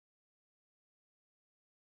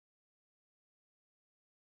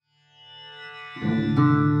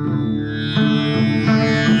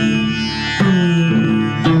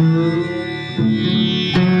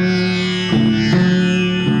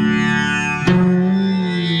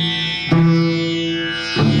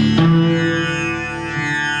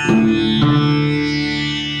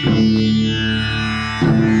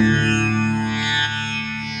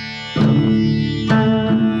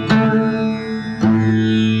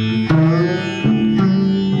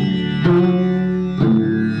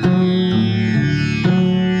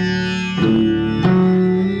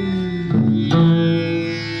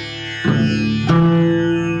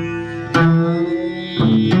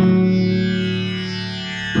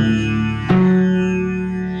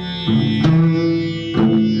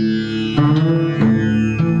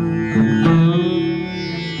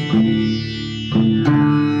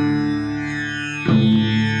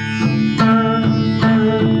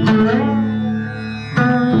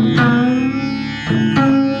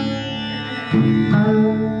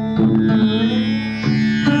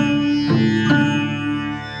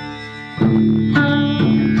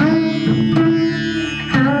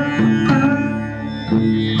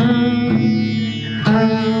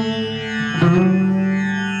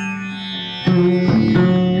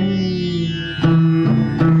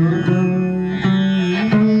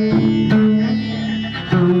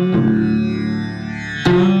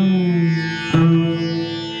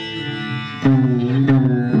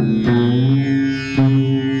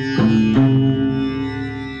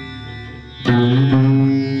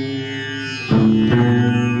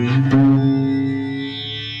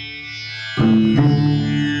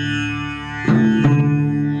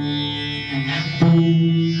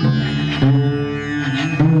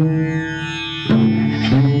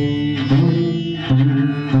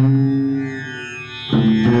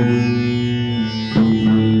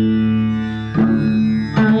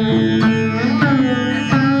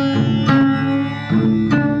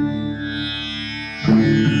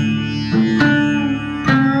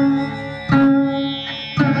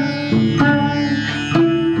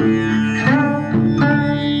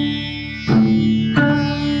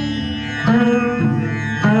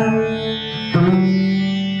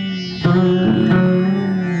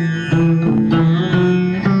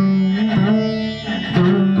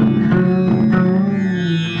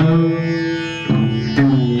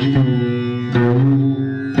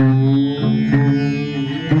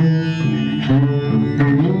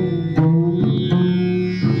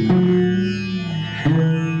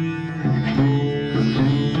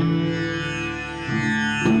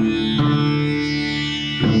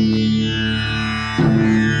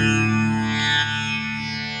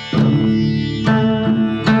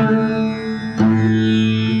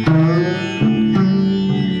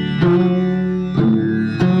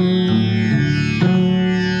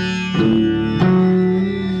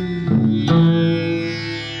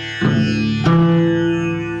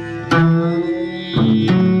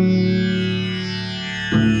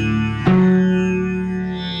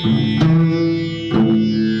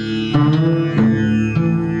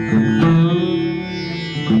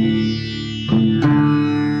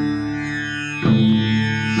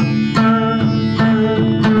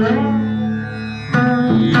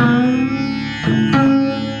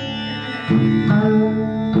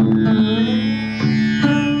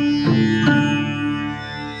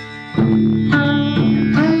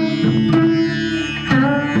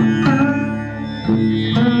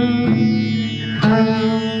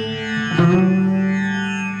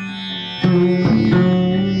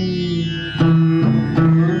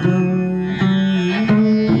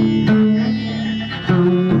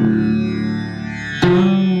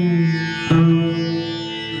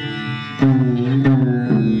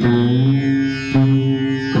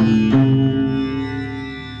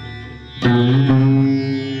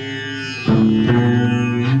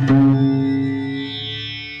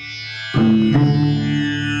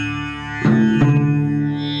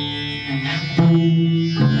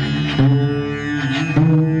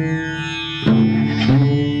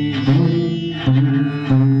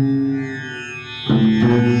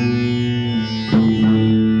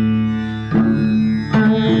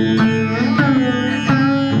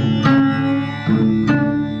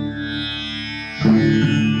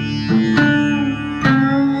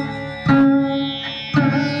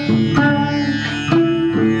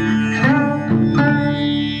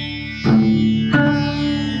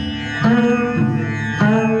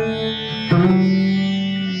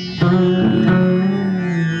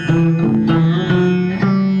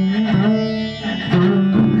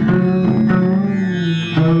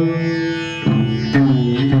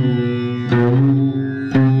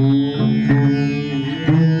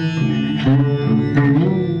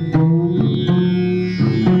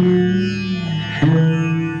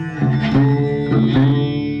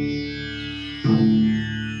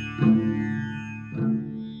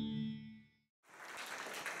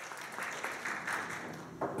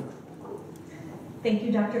Thank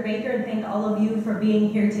you, Dr. Baker, and thank all of you for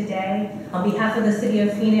being here today. On behalf of the City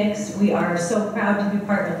of Phoenix, we are so proud to be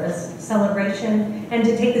part of this celebration and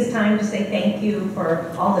to take this time to say thank you for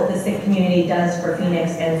all that the Sikh community does for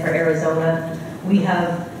Phoenix and for Arizona. We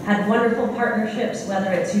have had wonderful partnerships,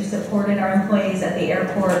 whether it's you supported our employees at the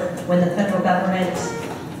airport when the federal government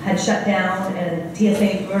had shut down, and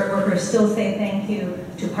TSA workers still say thank you,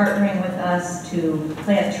 to partnering with us to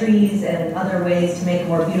plant trees and other ways to make a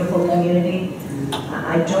more beautiful community.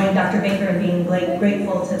 I joined Dr. Baker in being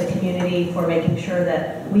grateful to the community for making sure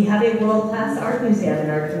that we have a world-class art museum in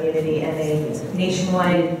our community and a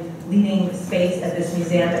nationwide leading space at this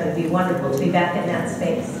museum. It would be wonderful to be back in that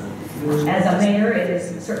space. As a mayor, it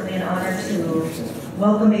is certainly an honor to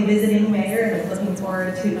welcome a visiting mayor, and I'm looking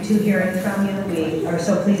forward to hearing from you. We are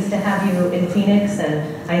so pleased to have you in Phoenix,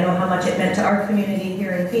 and I know how much it meant to our community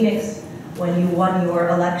here in Phoenix when you won your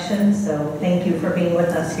election, so thank you for being with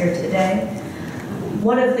us here today.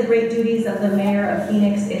 One of the great duties of the mayor of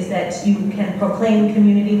Phoenix is that you can proclaim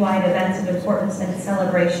community-wide events of importance and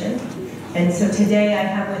celebration. And so today I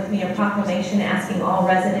have with me a proclamation asking all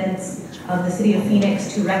residents of the City of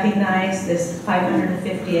Phoenix to recognize this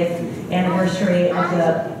 550th anniversary of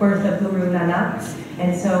the birth of Guru Nanak.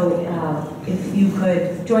 And so if you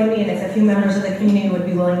could join me, and if a few members of the community would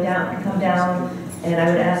be willing to come down, and I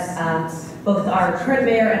would ask both our current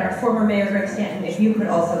mayor and our former mayor, Greg Stanton, if you could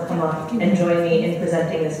also come up and join me in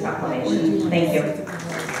presenting this proclamation. Thank you.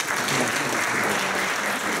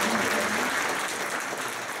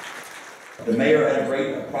 The mayor had a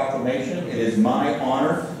great proclamation. It is my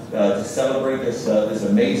honor to celebrate this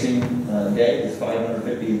amazing day, this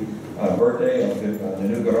 550th birthday of the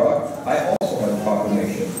new Guru. I also have a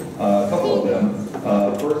proclamation, a couple of them.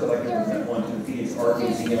 First, I'd like to present one to the Phoenix Art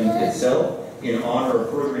Museum itself in honor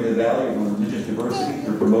of furthering the value of religious diversity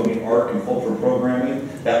through promoting art and cultural programming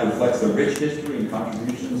that reflects the rich history and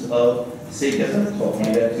contributions of Sikhism. So I'll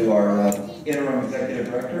hand that to our interim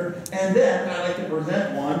executive director. And then I'd like to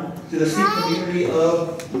present one to the Sikh community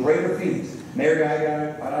of Greater Phoenix. Mayor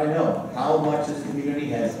Guy, I know how much this community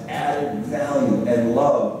has added value and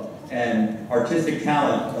love and artistic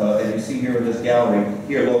talent, as you see here in this gallery,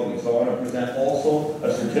 here locally. So I want to present also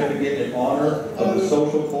a certificate in honor of the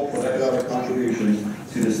social, cultural, and economic contributions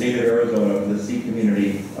to the state of Arizona, to the Sikh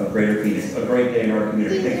community of Greater Phoenix. A great day in our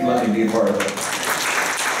community. Thank you for letting me be a part of it.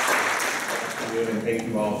 And thank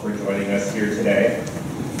you all for joining us here today.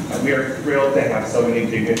 We are thrilled to have so many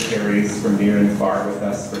dignitaries from near and far with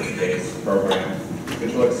us for today's program,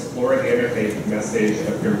 which will explore the interfaith message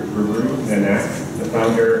of Guru Nanak, the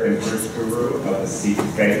founder and first guru of the Sikh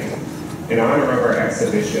faith. In honor of our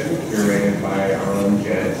exhibition, curated by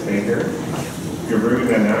Janet Baker, Guru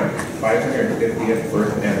Nanak, 550th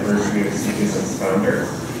birth anniversary of Sikhism's founder,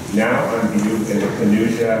 now on view in the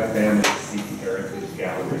Khanuja Family Sikh Heritage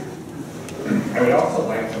Gallery. I would also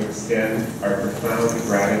like to extend our profound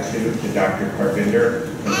gratitude to Dr.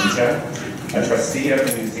 Khanuja, a trustee of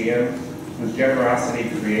the museum, whose generosity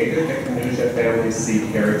created the Khanuja Family Sikh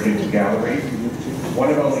Heritage Gallery, one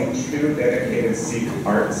of only 2 dedicated Sikh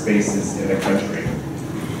art spaces in the country.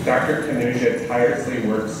 Dr. Khanuja tirelessly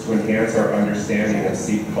works to enhance our understanding of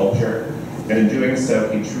Sikh culture, and in doing so,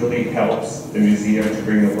 he truly helps the museum to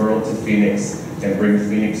bring the world to Phoenix and bring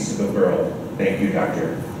Phoenix to the world. Thank you,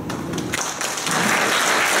 Doctor.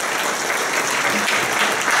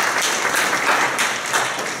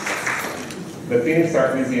 The Phoenix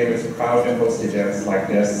Art Museum is proud to host events like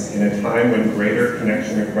this in a time when greater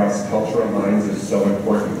connection across cultural lines is so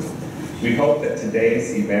important. We hope that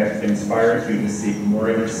today's event inspires you to seek more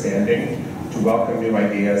understanding, to welcome new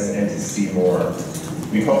ideas, and to see more.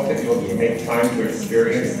 We hope that you will make time to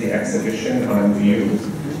experience the exhibition on view,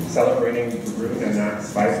 celebrating Guru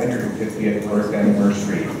Nanak's 550th birth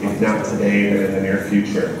anniversary, if not today, then in the near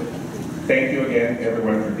future. Thank you again,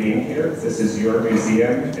 everyone, for being here. This is your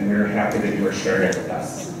museum, and we're happy that you are sharing it with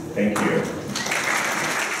us. Thank you.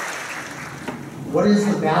 What is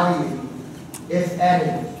the value, if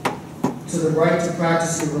any, to the right to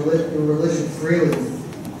practice your religion freely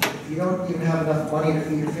if you don't even have enough money to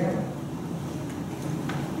feed your family?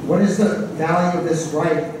 What is the value of this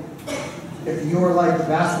right if you are like the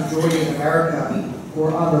vast majority of America who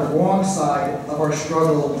are on the wrong side of our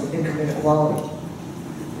struggle with income inequality?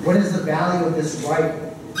 What is the value of this right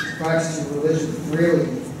to practice your religion freely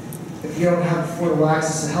if you don't have affordable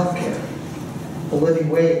access to health care, a living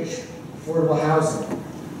wage, affordable housing,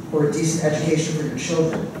 or a decent education for your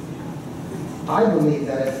children? I believe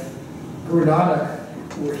that if Guru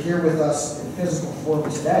Nanak were here with us in physical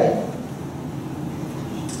form today,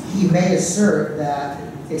 he may assert that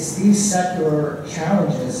it's these secular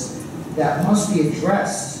challenges that must be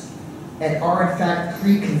addressed and are in fact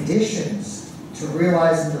preconditions to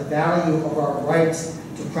realizing the value of our right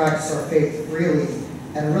to practice our faith freely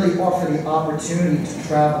and really offer the opportunity to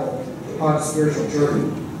travel upon a spiritual journey.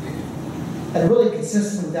 And really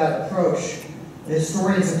consistent with that approach,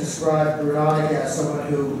 historians have described Guru Nanak as someone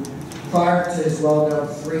who, prior to his well-known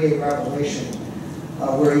 3A revelation,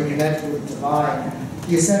 where he connected with the divine,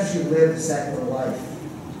 he essentially lived a secular life.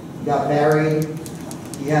 He got married,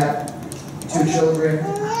 he had 2 children,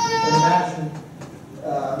 and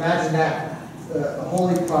imagine that, a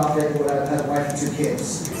holy prophet who had a wife and 2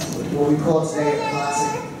 kids, what we call today a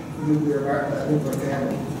classic nuclear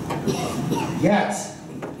family. Yet,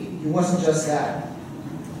 he wasn't just that.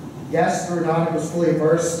 Yes, Guru Nanak was fully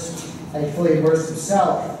immersed, and he fully immersed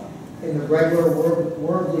himself in the regular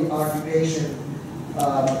worldly occupation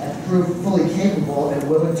and proved fully capable and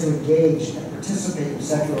willing to engage and participate in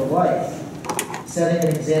secular life, setting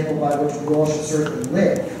an example by which we all should certainly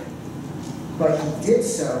live. But he did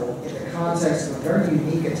so in the context of a very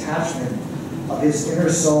unique attachment of his inner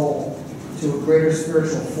soul to a greater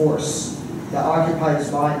spiritual force that occupied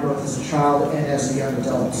his mind both as a child and as a young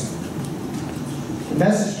adult. The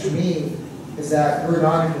message to me is that Guru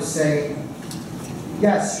Nanak was saying,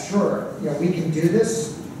 yes, sure, we can do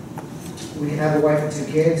this. We can have a wife and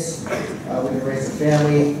 2 kids. We can raise a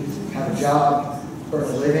family, have a job, earn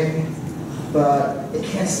a living, but it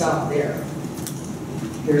can't stop there.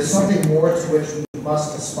 There's something more to which we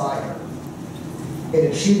must aspire.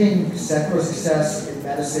 In achieving secular success in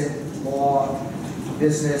medicine, law,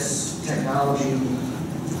 business, technology,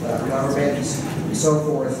 government, and so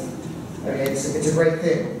forth, I mean, it's a great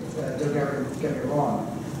thing, don't get me wrong.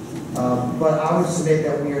 But I would submit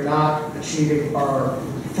that we are not achieving our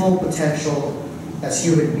full potential as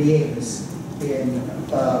human beings in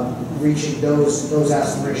reaching those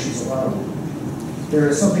aspirations alone. There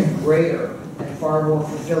is something greater and far more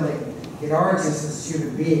fulfilling in our existence as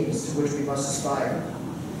human beings to which we must aspire.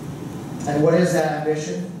 And what is that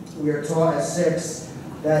ambition? We are taught as Sikhs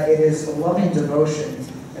that it is a loving devotion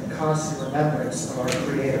and constant remembrance of our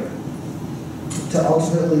Creator, to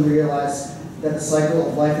ultimately realize that the cycle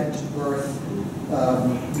of life and birth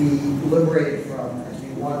be liberated from and to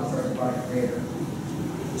be one with our divine Creator.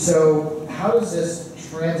 So how does this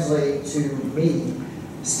translate to me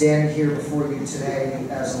standing here before you today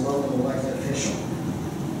as a local elected official?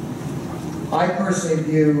 I personally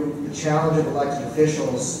view the challenge of elected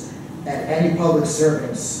officials and any public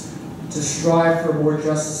servants to strive for a more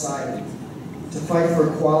just society, to fight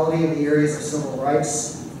for equality in the areas of civil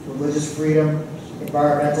rights, religious freedom,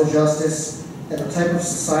 environmental justice, and the type of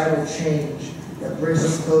societal change that brings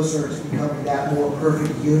us closer to becoming that more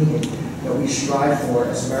perfect union that we strive for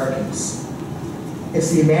as Americans. It's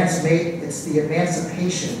the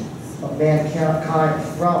emancipation of mankind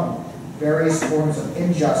from various forms of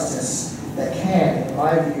injustice that can, in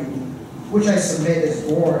my view, which I submit is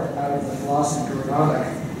born out of the philosophy of Guru Nanak,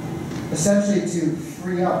 essentially to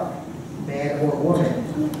free up man or woman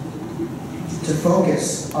to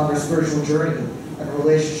focus on their spiritual journey and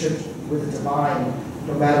relationship with the divine,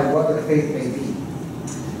 no matter what their faith may be.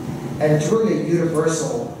 And it's really a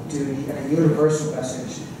universal duty and a universal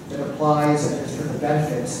message that applies and is for the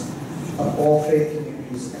benefit of all faith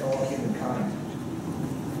communities and all humankind.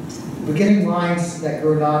 The beginning lines that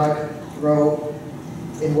Guru Nanak wrote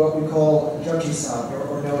in what we call Japji Sahib,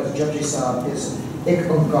 or known as Japji Sahib, is Ik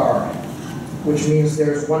Onkar, which means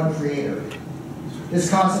there's one creator. This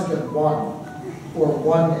concept of one, or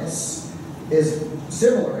oneness, is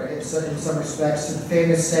similar in some respects to the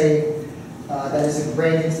famous saying that is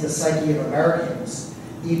ingrained into the psyche of Americans,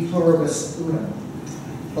 E pluribus unum.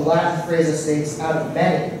 The Latin phrase that states, out of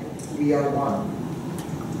many, we are one.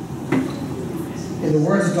 In the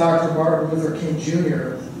words of Dr. Martin Luther King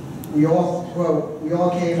Jr., we all, quote, we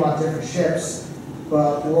all came on different ships,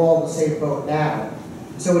 but we're all in the same boat now.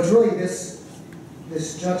 So it's really this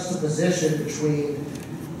juxtaposition between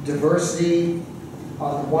diversity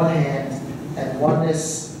on the one hand and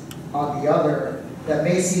oneness on the other that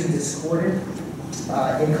may seem discordant,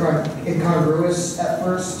 incongruous at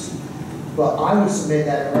first, but I would submit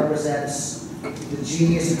that it represents the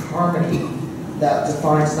genius and harmony that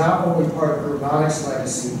defines not only part of Guru Nanak's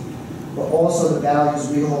legacy, but also the values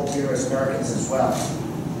we hold dear as Americans as well.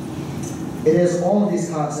 It is all of these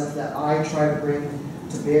concepts that I try to bring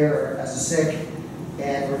to bear as a Sikh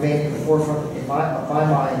and remain in the forefront of my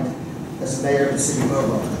mind as the mayor of the city of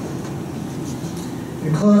Hoboken.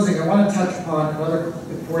 In closing, I want to touch upon another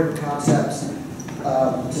important concept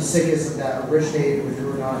to Sikhism that originated with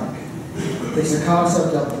Guru Nanak. It's the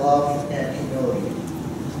concept of love and humility.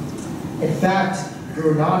 In fact,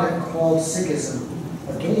 Guru Nanak called Sikhism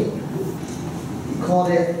a game.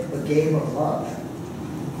 called it a game of love.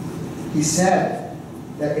 He said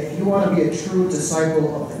that if you want to be a true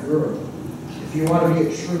disciple of the Guru, if you want to be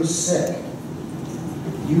a true Sikh,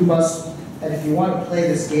 you must, and if you want to play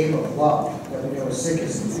this game of love that we know as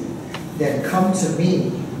Sikhism, then come to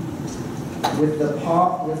me with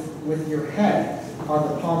with your head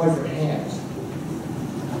on the palm of your hand.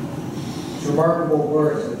 It's remarkable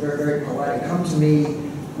words, and very, very poetic. Come to me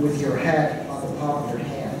with your head on the palm of your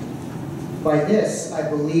hand. By this, I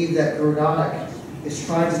believe that Guru Nanak is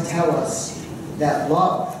trying to tell us that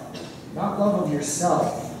love, not love of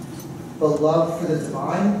yourself, but love for the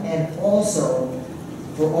divine and also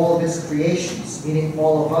for all of his creations, meaning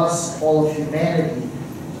all of us, all of humanity,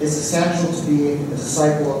 is essential to being a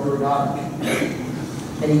disciple of Guru Nanak.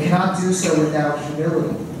 And you cannot do so without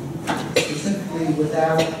humility, specifically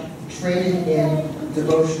without trading in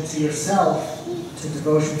devotion to yourself to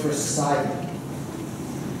devotion for society.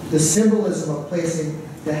 The symbolism of placing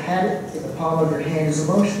the head in the palm of your hand is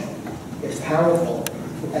emotional. It's powerful.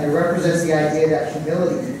 And it represents the idea that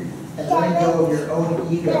humility and letting go of your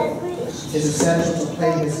own ego is essential to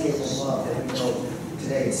playing this game of love that we know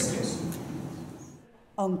today in Sikhism.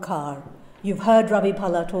 Onkar. You've heard Ravi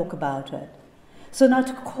Bhalla talk about it. So now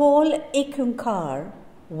to call Ik Onkar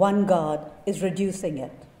one God is reducing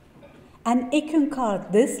it. And Ik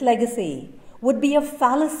Onkar, this legacy, would be a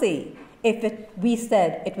fallacy if we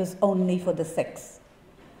said it was only for the Sikhs.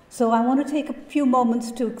 So I want to take a few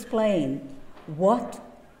moments to explain what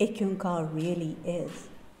Ik Onkar really is.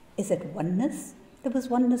 Is it oneness? There was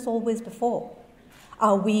oneness always before.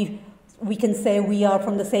 We can say we are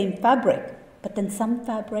from the same fabric, but then some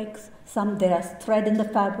fabrics, there's thread in the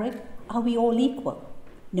fabric. Are we all equal?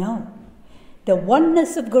 No. The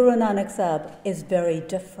oneness of Guru Nanak Sahib is very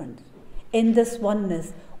different. In this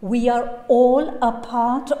oneness, we are all a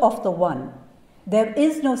part of the one. There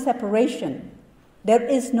is no separation. There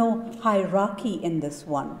is no hierarchy in this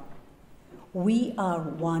one. We are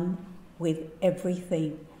one with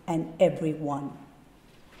everything and everyone.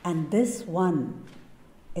 And this one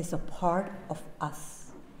is a part of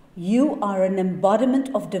us. You are an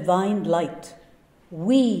embodiment of divine light.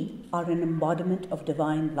 We are an embodiment of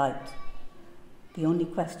divine light. The only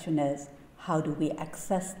question is, how do we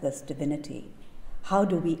access this divinity? How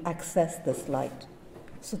do we access this light?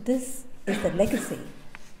 So this is the legacy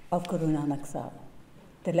of Guru Nanak Sahib.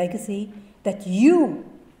 The legacy that you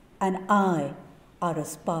and I are a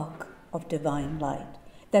spark of divine light.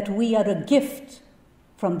 That we are a gift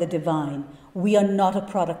from the divine. We are not a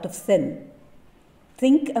product of sin.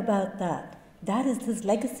 Think about that. That is his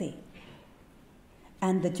legacy.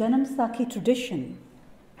 And the Janamsakhi tradition,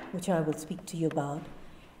 which I will speak to you about,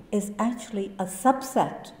 is actually a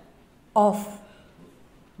subset of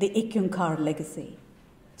the Ik Onkar legacy.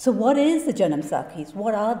 So what is the Janamsakhis?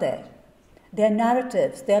 What are they? They're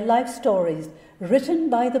narratives, they're life stories written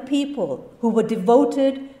by the people who were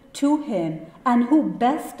devoted to him and who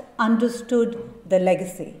best understood the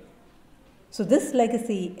legacy. So this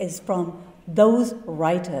legacy is from those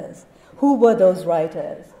writers. Who were those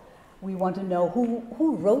writers? We want to know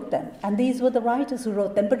who wrote them. And these were the writers who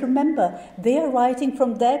wrote them. But remember, they are writing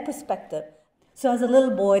from their perspective. So as a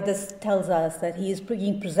little boy, this tells us that he is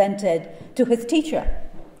being presented to his teacher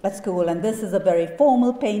at school. And this is a very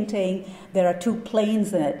formal painting. There are two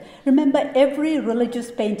planes in it. Remember, every religious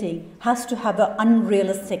painting has to have an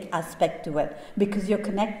unrealistic aspect to it, because you're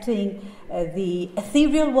connecting the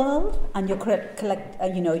ethereal world and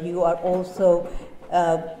you are also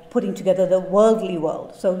putting together the worldly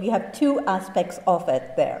world. So you have two aspects of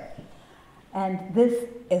it there. And this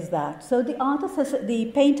is that. So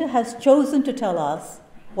the painter has chosen to tell us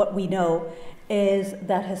what we know is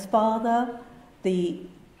that his father, the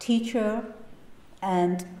teacher,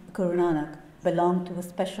 and Guru Nanak belong to a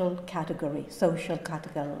special category, social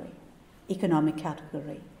category, economic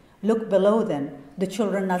category. Look below them, the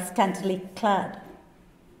children are scantily clad.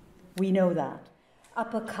 We know that.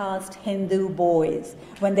 Upper caste Hindu boys,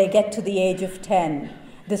 when they get to the age of 10,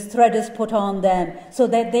 this thread is put on them so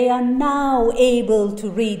that they are now able to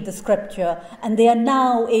read the scripture and they are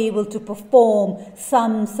now able to perform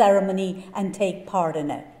some ceremony and take part in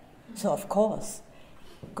it. So of course,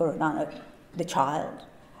 Guru Nanak, the child,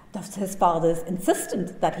 his father is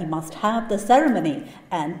insistent that he must have the ceremony,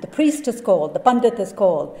 and the priest is called, the pandit is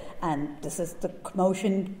called, and this is the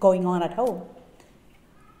commotion going on at home.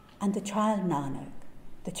 And the child Nanak,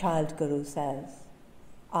 the child Guru says,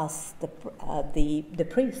 asks the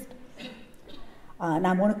priest, and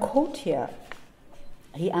I want to quote here,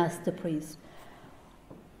 he asked the priest,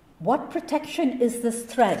 "What protection is this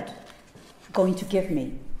thread going to give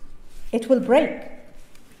me? It will break.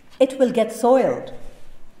 It will get soiled.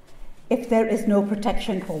 if there is no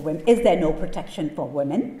protection for women, is there no protection for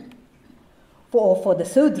women? For the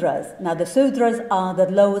Sudras. Now the Sudras are the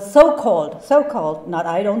lowest, so-called, not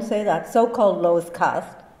I don't say that, so-called lowest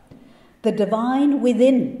caste. The divine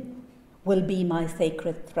within will be my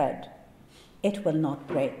sacred thread. It will not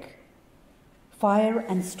break. Fire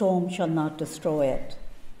and storm shall not destroy it.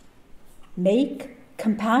 Make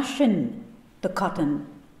compassion the cotton,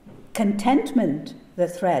 contentment the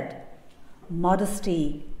thread,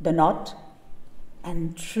 modesty the knot,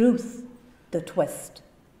 and truth the twist.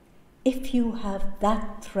 If you have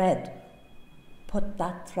that thread, put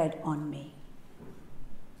that thread on me.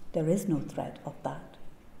 There is no thread of that.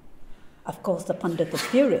 Of course, the Pandit is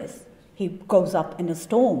furious. He goes up in a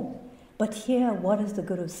storm. But here, what is the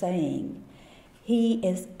Guru saying? He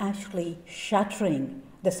is actually shattering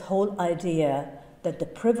this whole idea that the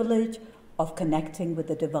privilege of connecting with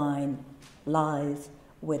the divine lies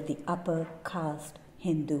with the upper caste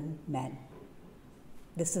Hindu men.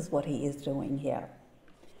 This is what he is doing here.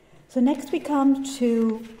 So next we come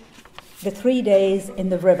to the 3 days in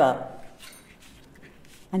the river.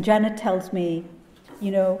 And Janet tells me,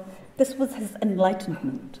 this was his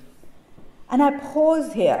enlightenment. And I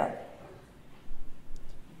pause here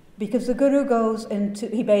because the Guru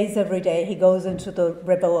he bathes every day, he goes into the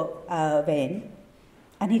river vein,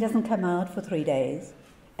 and he doesn't come out for 3 days.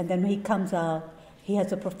 And then when he comes out, he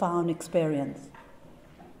has a profound experience.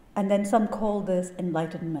 And then some call this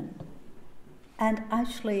enlightenment. And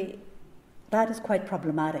actually, that is quite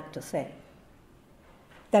problematic to say.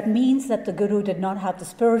 That means that the Guru did not have the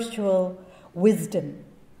spiritual wisdom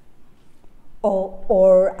or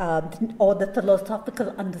the philosophical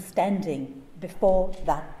understanding before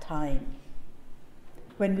that time.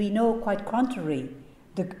 When we know quite contrary,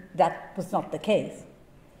 that was not the case.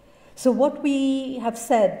 So what we have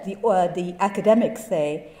said, the academics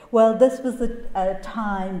say, well, this was the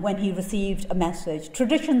time when he received a message.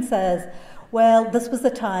 Tradition says, well, this was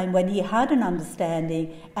the time when he had an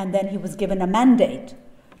understanding and then he was given a mandate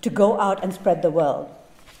to go out and spread the world.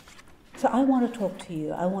 So I want to talk to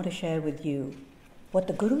you, I want to share with you what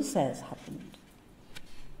the Guru says happened.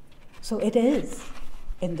 So it is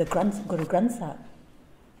in the Guru Granth Sahib,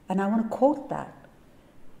 and I want to quote that.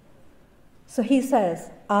 So he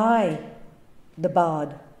says, I, the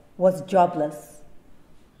bard, was jobless.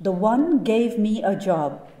 The one gave me a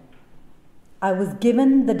job. I was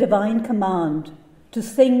given the divine command to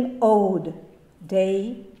sing ode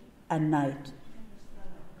day and night.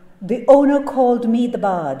 The owner called me the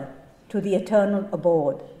bard to the eternal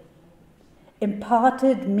abode,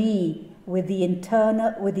 imparted me with the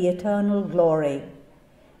eternal glory,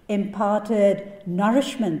 imparted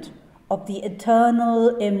nourishment of the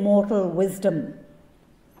eternal immortal wisdom.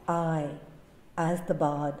 I, as the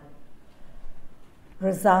bard,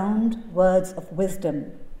 resound words of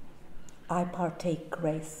wisdom. I partake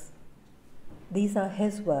grace. These are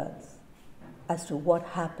his words as to what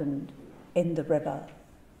happened in the river.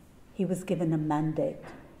 He was given a mandate.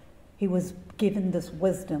 He was given this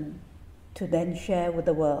wisdom to then share with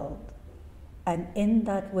the world. And in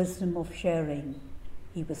that wisdom of sharing,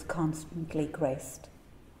 he was constantly graced.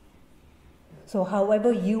 So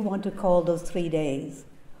however you want to call those 3 days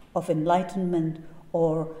of enlightenment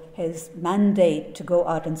or his mandate to go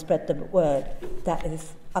out and spread the word, that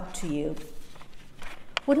is up to you.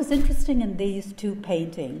 What is interesting in these two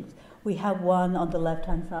paintings, we have one on the left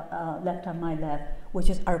on my left, which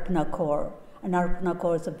is Arpana Kaur. And Arpana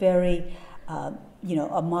Kaur is a very,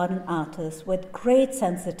 a modern artist with great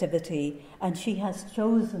sensitivity, and she has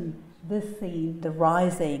chosen this scene, the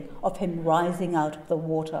rising, of him rising out of the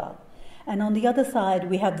water. And on the other side,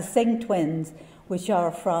 we have the Singh twins, which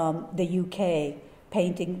are from the UK,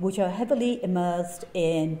 painting, which are heavily immersed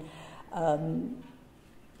in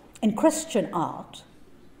Christian art,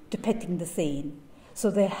 depicting the scene. So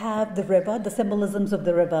they have the river, the symbolisms of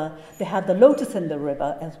the river, they have the lotus in the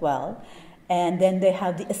river as well, and then they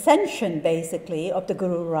have the ascension, basically, of the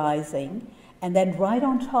Guru rising, and then right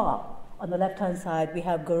on top, on the left-hand side, we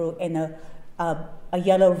have Guru in a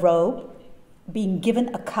yellow robe, being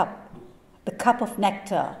given a cup, the cup of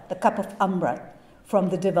nectar, the cup of amrit from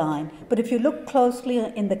the divine. But if you look closely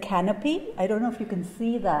in the canopy, I don't know if you can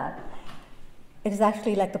see that, it is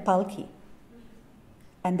actually like the palki.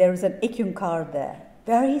 And there is an ikunkar there.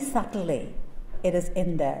 Very subtly, it is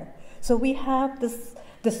in there. So we have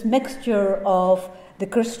this mixture of the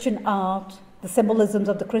Christian art, the symbolisms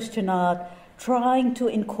of the Christian art, trying to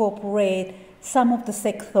incorporate some of the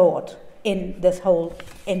Sikh thought in this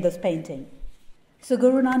painting. So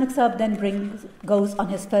Guru Nanak Sahib then goes on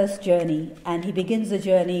his first journey, and he begins the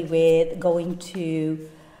journey with going to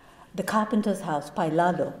the carpenter's house,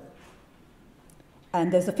 Pailalo.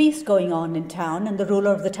 And there's a feast going on in town, and the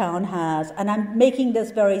ruler of the town has, and I'm making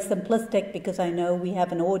this very simplistic because I know we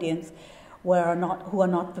have an audience who are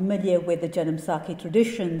not familiar with the Janamsakhi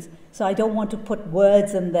traditions, so I don't want to put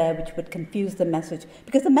words in there which would confuse the message,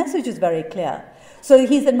 because the message is very clear. So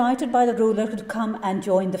he's invited by the ruler to come and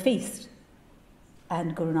join the feast,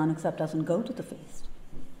 and Guru Nanak Sahib doesn't go to the feast.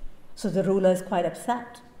 So the ruler is quite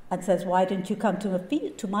upset and says, why didn't you come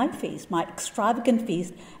to my feast, my extravagant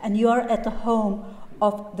feast, and you are at the home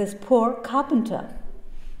of this poor carpenter?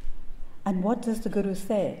 And what does the Guru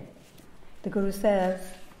say? The Guru says,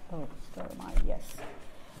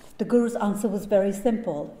 the Guru's answer was very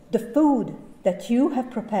simple. The food that you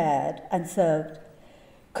have prepared and served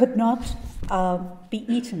could not be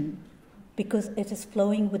eaten because it is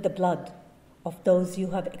flowing with the blood of those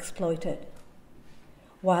you have exploited,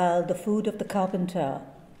 while the food of the carpenter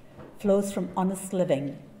flows from honest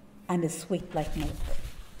living and is sweet like milk.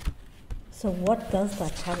 So what does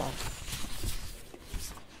that tell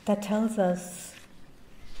us? That tells us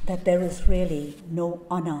that there is really no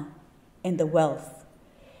honor in the wealth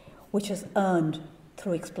which is earned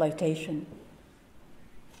through exploitation.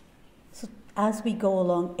 So as we go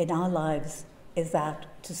along in our lives is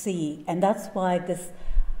that to see, and that's why this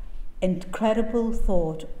incredible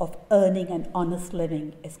thought of earning an honest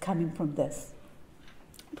living is coming from this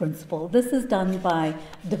principle. This is done by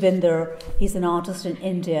Devinder. He's an artist in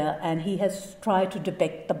India, and he has tried to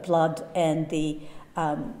depict the blood and the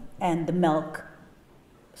milk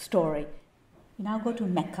story. We now go to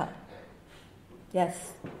Mecca.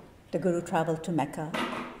 Yes, the Guru traveled to Mecca,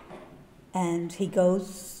 and he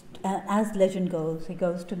goes, as legend goes, he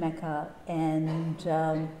goes to Mecca, and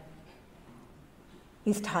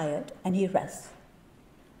he's tired, and he rests.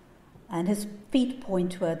 And his feet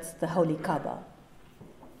point towards the holy Kaaba.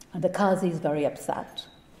 And the Qazi is very upset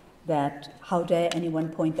that how dare anyone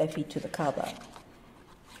point their feet to the Kaaba.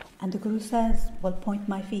 And the Guru says, well, point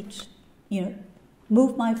my feet,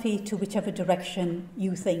 move my feet to whichever direction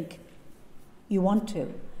you think you want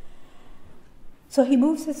to. So he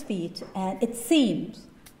moves his feet, and it seems,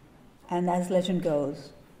 and as legend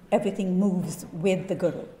goes, everything moves with the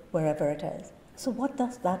Guru, wherever it is. So what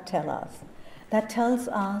does that tell us? That tells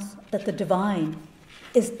us that the divine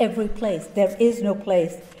is every place. There is no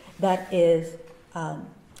place that is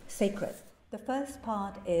sacred. The first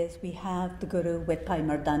part is we have the Guru with Bhai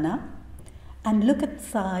Mardana, and look at the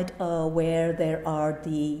side where there are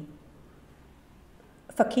the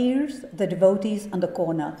fakirs, the devotees on the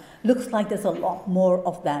corner. Looks like there's a lot more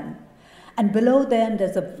of them. And below them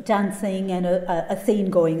there's a dancing and a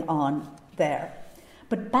scene going on there.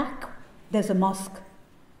 But back there's a mosque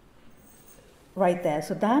right there.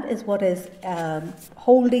 So that is what is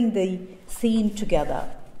holding the scene together.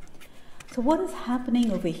 So what is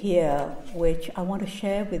happening over here, which I want to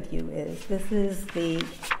share with you, is this is the,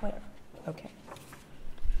 okay.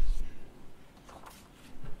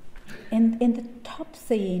 In the top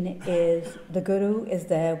scene is the Guru is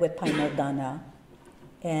there with Bhai Mardana,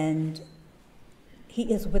 and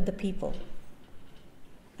he is with the people.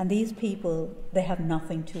 And these people, they have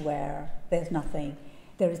nothing to wear. There's nothing.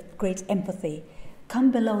 There is great empathy.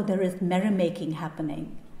 Come below, there is merrymaking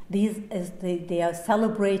happening. They are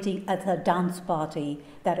celebrating at a dance party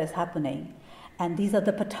that is happening. And these are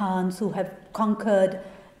the Pathans who have conquered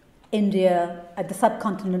India at the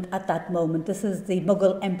subcontinent at that moment. This is the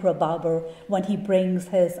Mughal Emperor Babur when he brings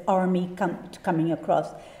his army coming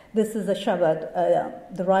across. This is a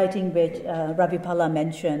Shabad, the writing which Ravi Bhalla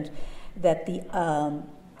mentioned, that the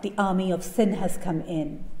army of sin has come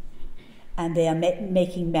in. And they are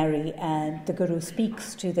making merry, and the Guru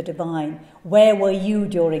speaks to the divine, where were you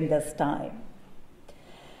during this time?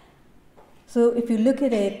 So if you look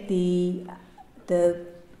at it, the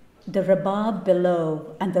Rabab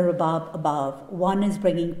below and the Rabab above, one is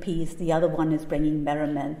bringing peace, the other one is bringing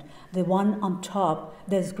merriment. The one on top,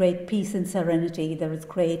 there's great peace and serenity, there is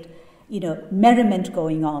great, merriment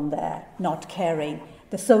going on there, not caring.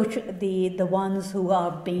 The ones who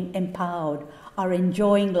are being empowered are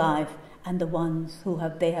enjoying life, and the ones who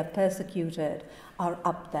they have persecuted are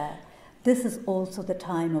up there. This is also the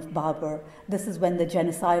time of Babur. This is when the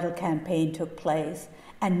genocidal campaign took place,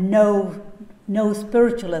 and no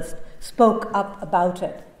spiritualist spoke up about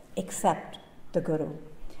it except the Guru.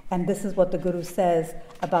 And this is what the Guru says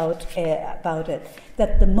about it,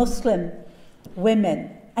 that the Muslim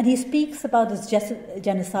women, and he speaks about this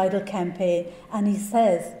genocidal campaign, and he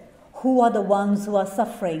says, who are the ones who are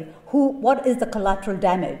suffering? What is the collateral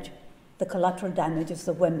damage? The collateral damage is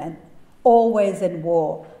the women. Always in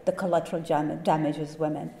war, the collateral damage is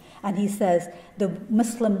women. And he says, the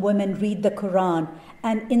Muslim women read the Quran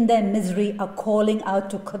and in their misery are calling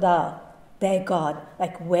out to Khuda their God,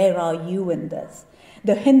 like, where are you in this?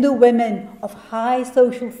 The Hindu women of high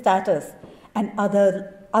social status and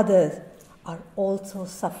others are also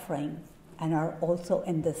suffering and are also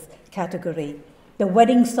in this category. The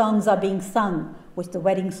wedding songs are being sung, which the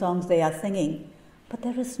wedding songs they are singing, but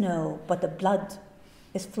the blood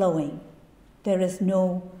is flowing. There is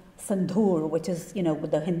no sandhur, which is,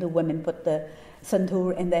 with the Hindu women put the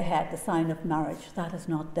sandhur in their head, the sign of marriage. That is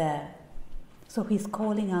not there. So he's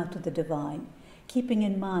calling out to the divine, keeping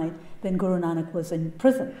in mind when Guru Nanak was in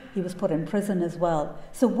prison. He was put in prison as well.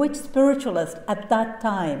 So which spiritualist at that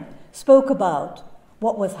time spoke about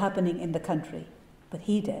what was happening in the country? But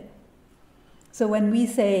he did. So when we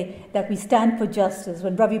say that we stand for justice,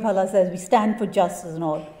 when Ravi Bhalla says we stand for justice and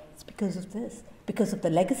all, it's because of this, because of the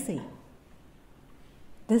legacy.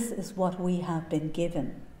 This is what we have been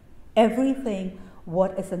given. Everything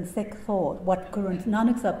what is in Sikh thought, what Guru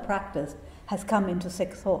Nanak Sahib practiced, has come into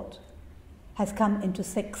Sikh thought, has come into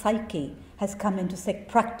Sikh psyche, has come into Sikh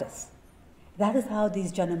practice. That is how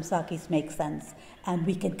these Janamsakhis make sense, and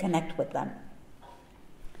we can connect with them.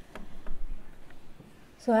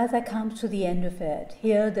 So as I come to the end of it,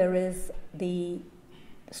 here there is the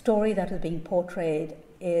story that is being portrayed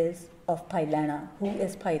is of Pailena. Who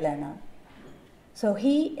is Pailena? So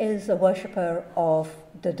he is a worshipper of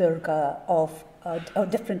the Durga, of a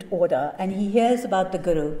different order, and he hears about the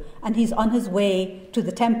Guru, and he's on his way to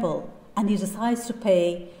the temple, and he decides to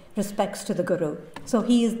pay respects to the Guru. So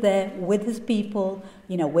he is there with his people,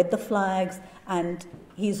 with the flags, and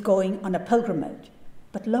he's going on a pilgrimage.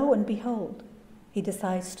 But lo and behold, he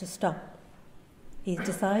decides to stop. He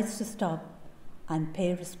decides to stop and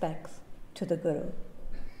pay respects to the Guru.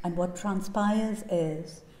 And what transpires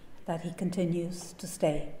is that he continues to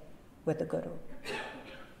stay with the Guru.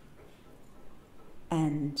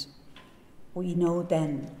 And we know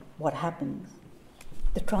then what happens.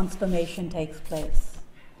 The transformation takes place.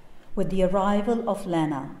 With the arrival of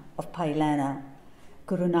Pailena,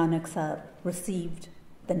 Guru Nanak Sahib received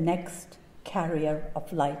the next carrier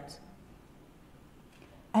of light.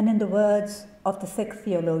 And in the words of the Sikh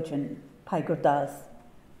theologian, Bhai Gurdas,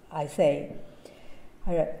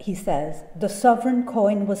 he says, the sovereign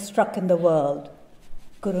coin was struck in the world.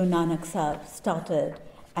 Guru Nanak Sahib started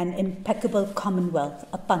an impeccable commonwealth,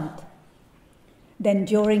 a panth. Then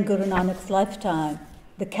during Guru Nanak's lifetime,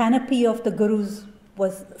 the canopy of the Guru's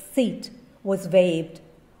seat was waved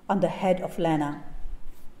on the head of Lena,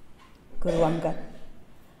 Guru Angad.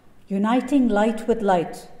 Uniting light with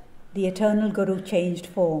light, the eternal Guru changed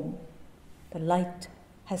form. The light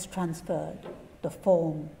has transferred, the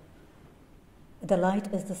form. The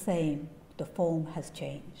light is the same, the form has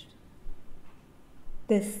changed.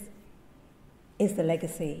 This is the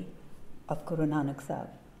legacy of Guru Nanak Sahib.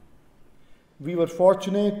 We were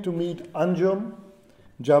fortunate to meet Anjum,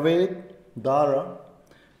 Javed, Dara,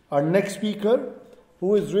 our next speaker,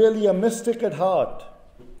 who is really a mystic at heart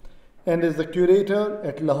and is the curator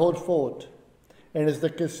at Lahore Fort and is the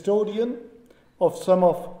custodian of some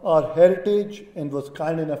of our heritage and was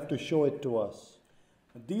kind enough to show it to us.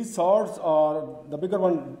 These swords are, the bigger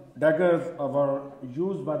one, daggers, were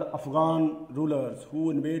used by the Afghan rulers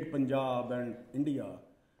who invade Punjab and India,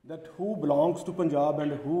 that who belongs to Punjab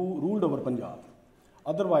and who ruled over Punjab.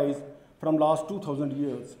 Otherwise, from last 2000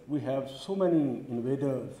 years, we have so many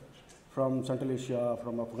invaders from Central Asia,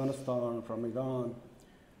 from Afghanistan, from Iran,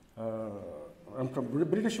 and from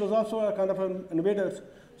British was also a kind of an invaders.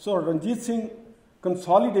 So Ranjit Singh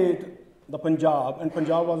consolidated the Punjab, and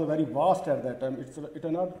Punjab was a very vast at that time. It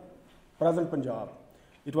is not present Punjab.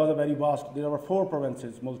 It was a very vast. There were 4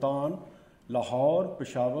 provinces: Multan, Lahore,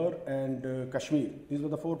 Peshawar, and Kashmir. These were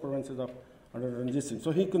the 4 provinces under Ranjit Singh.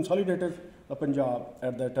 So he consolidated the Punjab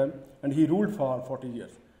at that time, and he ruled for 40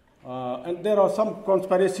 years. And there was some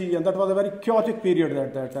conspiracy, and that was a very chaotic period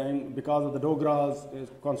at that time because of the Dogras,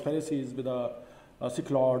 conspiracies with the Sikh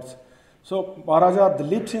lords. So Maharaja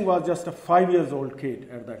Dalip Singh was just a 5-year-old kid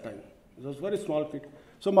at that time. It was a very small kid.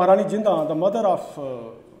 So Maharani Jinda, the mother of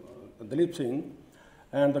Dalip Singh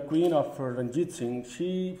and the queen of Ranjit Singh,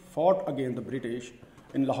 she fought against the British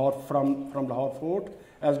in Lahore from Lahore Fort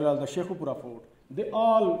as well as the Sheikhupura Fort. They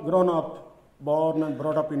all grown up, born and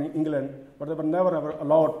brought up in England, but they were never ever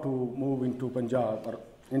allowed to move into Punjab or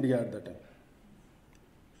India at that time.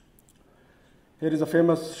 Here is a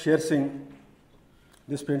famous Sher Singh.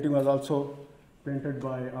 This painting was also painted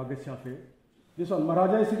by August Shafe. This one,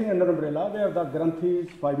 Maharaja is sitting under umbrella where the Granthis,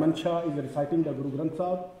 Bhai Mansha is reciting the Guru Granth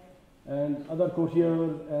Sahib, and other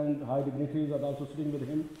courtiers and high dignitaries are also sitting with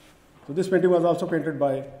him. So this painting was also painted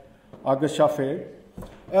by August Shafe.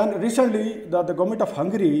 And recently, the government of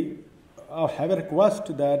Hungary have a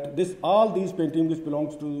request that all these paintings which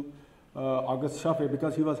belongs to August Shafe,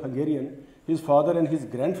 because he was Hungarian. His father and his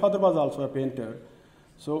grandfather was also a painter.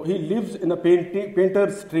 So he lives in a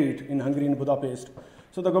painter's street in Hungary, in Budapest.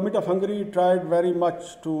 So the government of Hungary tried very much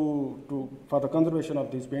for the conservation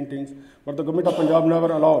of these paintings, but the government of Punjab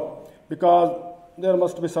never allowed, because there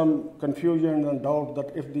must be some confusion and doubt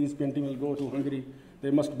that if these paintings will go to Hungary,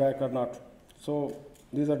 they must back or not. So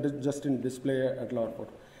these are just in display at Lahore.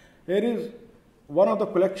 Here is one of the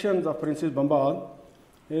collections of Princess Bambal.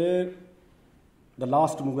 Here, the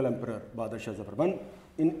last Mughal emperor, Bahadur Shah Zafar. When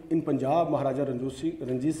in Punjab, Maharaja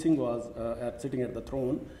Ranjit Singh was sitting at the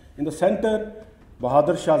throne. In the center,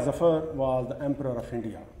 Bahadur Shah Zafar was the emperor of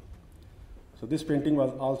India. So this painting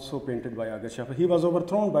was also painted by August Shafe. He was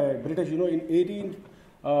overthrown by British. You know, in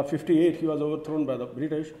 1858, he was overthrown by the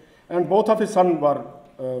British, and both of his sons were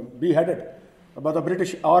beheaded by the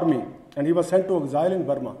British army, and he was sent to exile in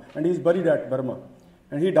Burma, and he is buried at Burma.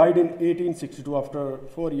 And he died in 1862 after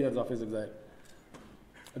 4 years of his exile.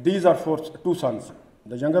 These are two sons.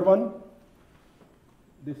 The younger one,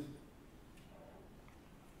 this.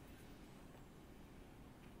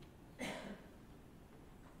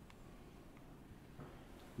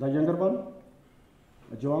 The younger one,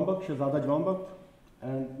 Jawambak, Shahzada Jawambak,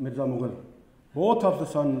 and Mirza Mughal. Both of the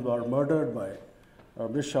sons were murdered by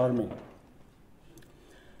British army.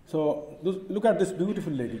 So look at this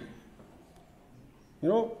beautiful lady. You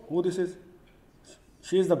know who this is?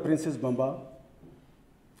 She is the Princess Bamba,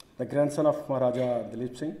 the grandson of Maharaja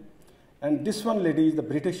Dalip Singh. And this one lady is the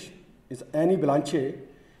British, is Annie Blanche.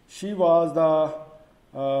 She was the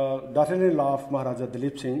daughter-in-law of Maharaja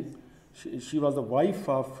Dalip Singh. She was the wife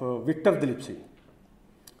of Victor Dalip Singh.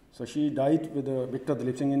 So she died with Victor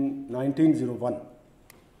Dalip Singh in 1901.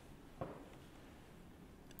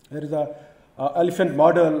 There is a elephant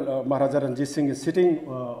model. Maharaja Ranjit Singh is sitting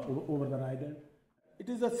over the rider. It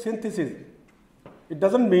is a synthesis. It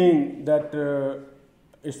doesn't mean that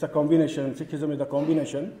it's a combination. Sikhism is a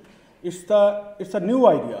combination. It's a new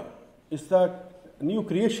idea. It's the new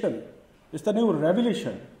creation. It's the new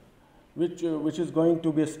revelation, which is going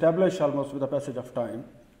to be established almost with the passage of time.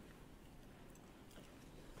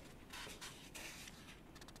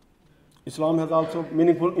 Islam has also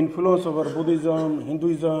meaningful influence over Buddhism,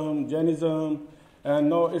 Hinduism, Jainism, and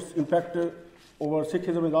now its impact over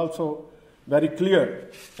Sikhism is also very clear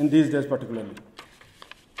in these days particularly.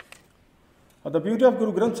 The beauty of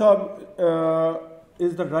Guru Granth Sahib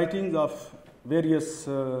is the writings of various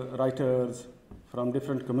writers from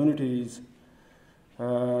different communities.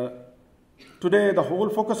 Today, the whole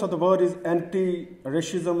focus of the world is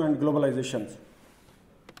anti-racism and globalization.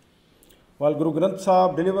 While Guru Granth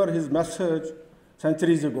Sahib delivered his message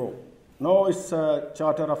centuries ago, now it's a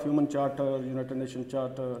charter of human charter, United Nations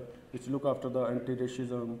charter, which look after the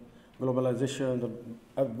anti-racism, globalization.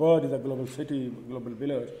 The world is a global city, global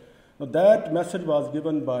village. Now that message was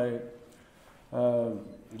given by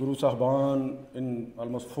Guru Sahiban in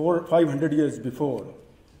almost 500 years before.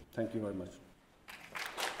 Thank you very much.